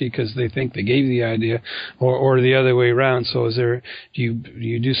going after you because they think they gave the idea, or the other way around. So do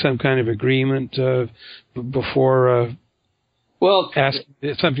you do some kind of agreement before ask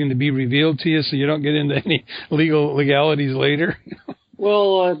something to be revealed to you so you don't get into any legalities later?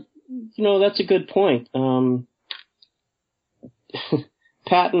 Well, that's a good point.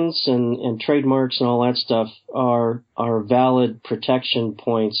 Patents and trademarks and all that stuff are valid protection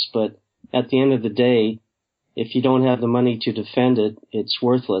points, but at the end of the day, if you don't have the money to defend it, it's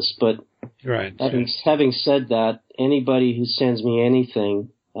worthless. But right. Having said that, anybody who sends me anything,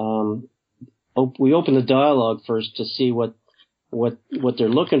 we open the dialogue first to see what they're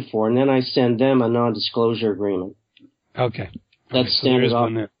looking for, and then I send them a non-disclosure agreement. Okay. That's standard.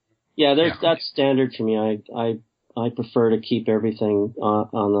 That's standard for me. I prefer to keep everything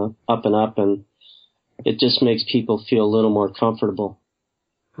on the up and up, and it just makes people feel a little more comfortable.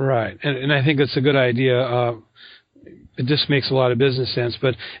 Right, and I think it's a good idea. It just makes a lot of business sense.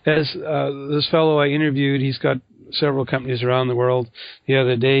 But as this fellow I interviewed, he's got several companies around the world. The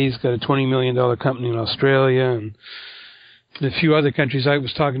other day, he's got a $20 million company in Australia and a few other countries. I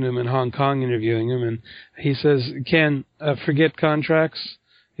was talking to him in Hong Kong, interviewing him, and he says, Ken, forget contracts.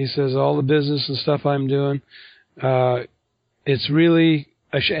 He says, all the business and stuff I'm doing, it's really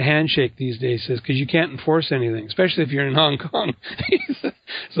a handshake these days, says, because you can't enforce anything, especially if you're in Hong Kong.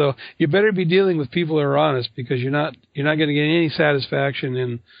 So you better be dealing with people who are honest, because you're not going to get any satisfaction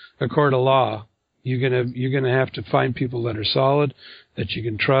in a court of law. You're gonna have to find people that are solid, that you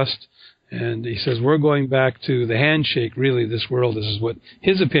can trust. And he says, we're going back to the handshake, really, this world. This is what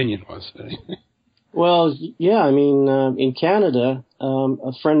his opinion was. Well, yeah, I mean, in Canada,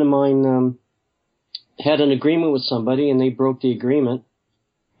 a friend of mine had an agreement with somebody, and they broke the agreement.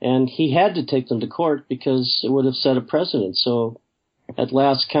 And he had to take them to court because it would have set a precedent. So at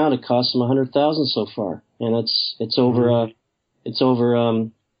last count, it cost him $100,000 so far. And it's over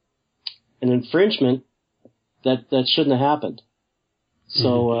an infringement that shouldn't have happened.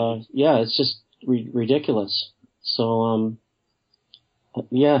 So, it's just ridiculous. So,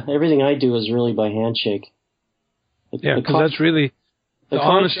 everything I do is really by handshake. Yeah, because that's really the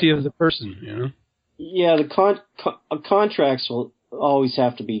honesty of the person, you know? Yeah, the contracts will always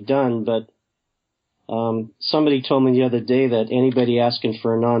have to be done, but somebody told me the other day that anybody asking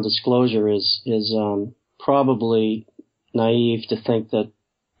for a non-disclosure is probably naive to think that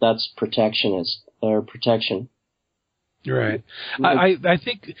that's protection. Right. I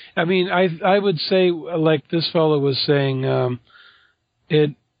think, I mean, I would say, like this fellow was saying,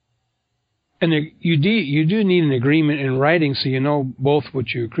 you do need an agreement in writing, so you know both what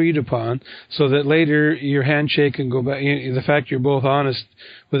you agreed upon, so that later your handshake can go back. The fact you're both honest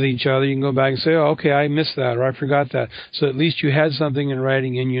with each other, you can go back and say, oh, okay, I missed that, or I forgot that. So at least you had something in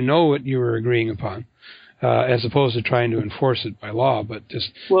writing and you know what you were agreeing upon, as opposed to trying to enforce it by law, but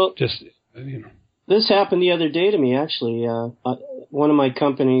just you know. This happened the other day to me, actually. One of my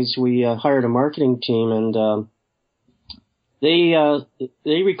companies, we hired a marketing team, and they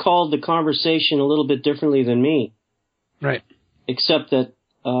recalled the conversation a little bit differently than me. Right. Except that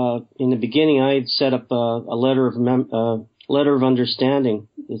in the beginning, I had set up a letter of understanding.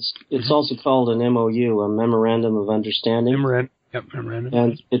 It's also called an MOU, a memorandum of understanding. Memorandum.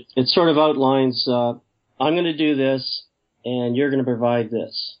 And it sort of outlines, I'm going to do this, and you're going to provide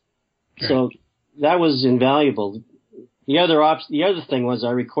this. Right. So that was invaluable. The other thing was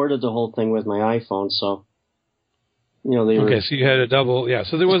I recorded the whole thing with my iPhone, so so you had a double,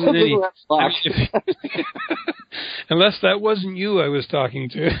 so there wasn't any, unless that wasn't you I was talking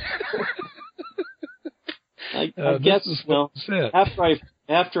to. I guess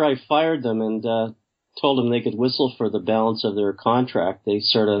after I fired them and told them they could whistle for the balance of their contract, they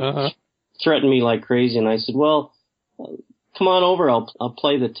sort of threatened me like crazy, and I said, well, come on over, I'll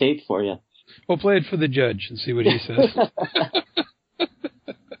play the tape for you. Well, play it for the judge and see what he says.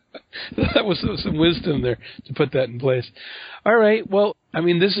 That was some wisdom there to put that in place. All right. Well, I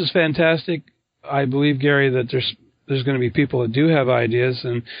mean, this is fantastic. I believe, Gary, that there's going to be people that do have ideas,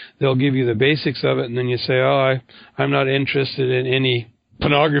 and they'll give you the basics of it, and then you say, oh, I'm not interested in any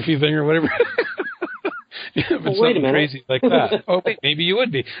pornography thing or whatever. Well, wait a minute. Crazy like that. Oh, wait, maybe you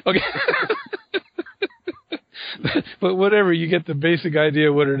would be. Okay. But whatever, you get the basic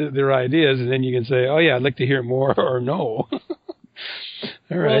idea what are their ideas, and then you can say, oh, yeah, I'd like to hear more, or no.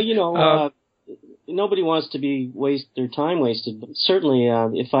 All right. Well, nobody wants to be their time wasted, but certainly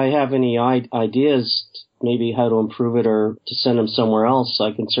if I have any ideas, maybe how to improve it or to send them somewhere else,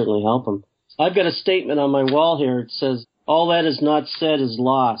 I can certainly help them. I've got a statement on my wall here. It says, all that is not said is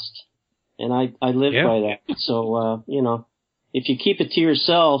lost. And I live by that. So, if you keep it to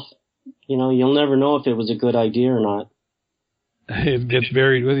yourself, you'll never know if it was a good idea or not. It gets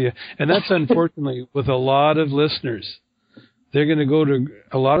buried with you. And that's unfortunately with a lot of listeners. They're going to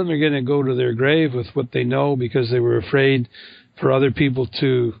a lot of them are going to go to their grave with what they know because they were afraid for other people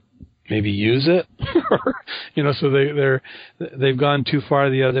to maybe use it. So they've gone too far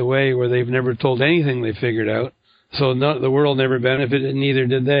the other way where they've never told anything they figured out. So the world never benefited, and neither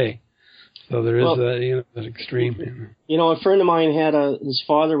did they. So there is that extreme. A friend of mine his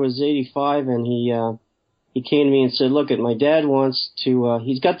father was 85, and he came to me and said, look, my dad wants to,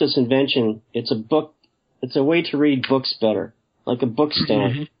 he's got this invention. It's a book. It's a way to read books better, like a book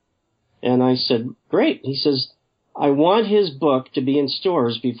stand. Mm-hmm. And I said, great. He says, I want his book to be in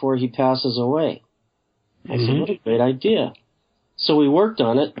stores before he passes away. I said, what a great idea. So we worked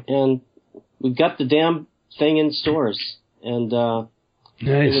on it, and we got the damn thing in stores. And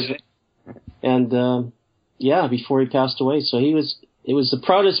nice. Before he passed away. So it was the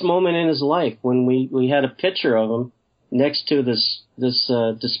proudest moment in his life when we had a picture of him next to this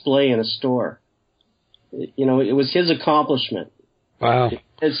display in a store. You know, it was his accomplishment. Wow.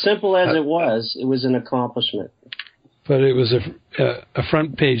 As simple as it was an accomplishment. But it was a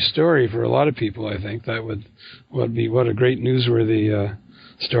front page story for a lot of people. I think that would be what a great newsworthy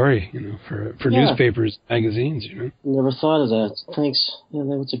story, you know, for newspapers, magazines. You know. Never thought of that. Thanks. Yeah,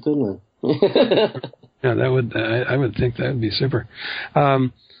 that was a good one. Yeah, that would. I would think that would be super.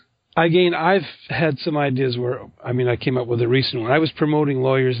 Again, I've had some ideas where, I came up with a recent one. I was promoting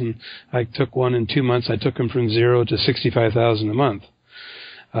lawyers, and I took one in 2 months. I took them from $0 to $65,000 a month.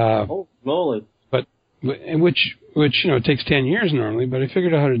 Oh, moly! But which it takes 10 years normally. But I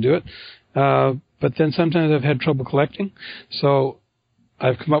figured out how to do it. But then sometimes I've had trouble collecting, so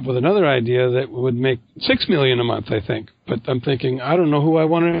I've come up with another idea that would make $6 million a month, I think. But I'm thinking, I don't know who I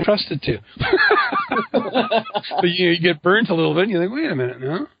want to entrust it to. But you get burnt a little bit, and you think, wait a minute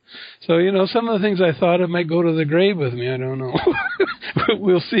now. So, some of the things I thought of might go to the grave with me. I don't know.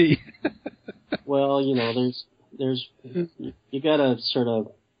 We'll see. Well, there's you got to sort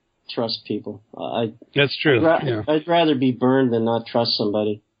of trust people. That's true. I'd rather be burned than not trust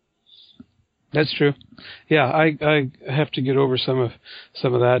somebody. That's true. Yeah, I have to get over some of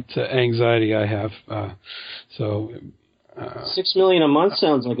that anxiety I have. $6 million a month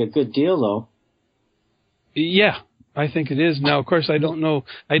sounds like a good deal, though. Yeah, I think it is. Now, of course, I don't know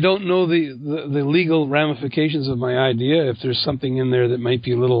the legal ramifications of my idea. If there's something in there that might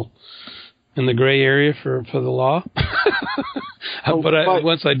be a little in the gray area for the law. But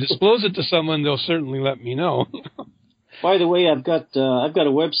once I disclose it to someone, they'll certainly let me know. By the way, I've got a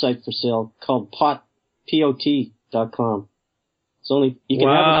website for sale called pot.com. It's only you can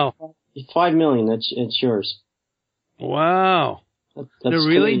have it, $5 million. It's yours. Wow! That's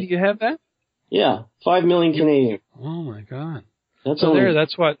really? Canadian. Do you have that? Yeah, 5 million Canadian. Oh my God! That's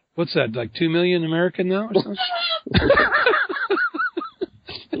That's what's that? Like 2 million American now? Or something?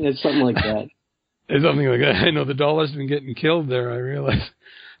 It's something like that. It's something like that. I know the dollar's been getting killed there. I realize.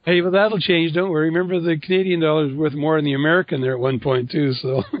 Hey, but that'll change. Don't worry. Remember, the Canadian dollar is worth more than the American there at one point too.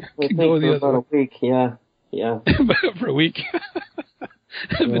 So go the other way. A week. Yeah. For a week.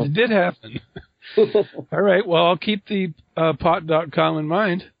 But it did happen. All right. Well, I'll keep the pot.com in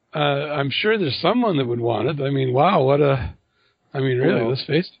mind. I'm sure there's someone that would want it. Wow, really, let's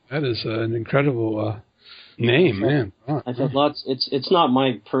face it, that is an incredible name, man. Oh, I've had lots. It's not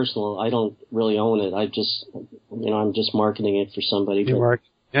my personal. I don't really own it. I just, I'm just marketing it for somebody.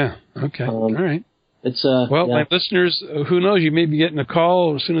 Yeah. Okay. All right. It's my listeners, who knows? You may be getting a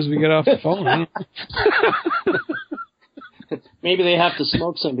call as soon as we get off the phone. Maybe they have to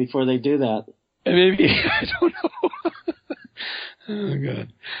smoke some before they do that. Maybe. I don't know. Oh,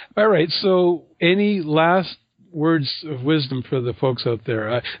 God. All right. So any last words of wisdom for the folks out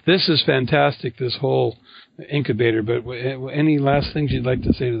there? This is fantastic, this whole incubator, but any last things you'd like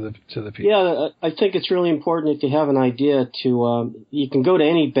to say to the people? Yeah, I think it's really important if you have an idea to, you can go to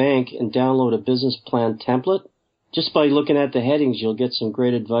any bank and download a business plan template. Just by looking at the headings, you'll get some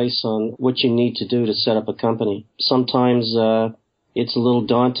great advice on what you need to do to set up a company. Sometimes it's a little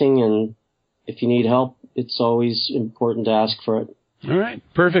daunting, and if you need help, it's always important to ask for it. All right.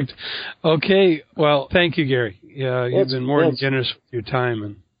 Perfect. Okay. Well, thank you, Gary. Yeah, you've been more than generous with your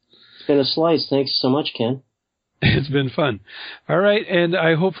time. It's been a slice. Thanks so much, Ken. It's been fun. All right. And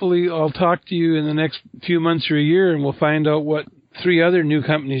hopefully I'll talk to you in the next few months or a year, and we'll find out what 3 other new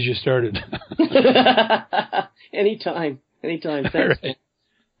companies you started. Anytime. Thanks. Right.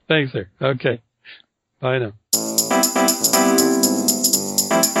 Thanks, sir. Okay. Bye now.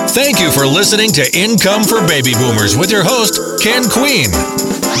 Thank you for listening to Income for Baby Boomers with your host, Ken Queen.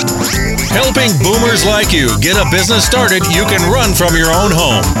 Helping boomers like you get a business started you can run from your own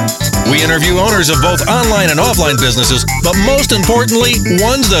home. We interview owners of both online and offline businesses, but most importantly,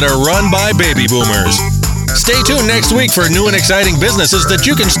 ones that are run by baby boomers. Stay tuned next week for new and exciting businesses that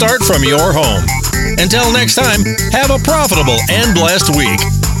you can start from your home. Until next time, have a profitable and blessed week.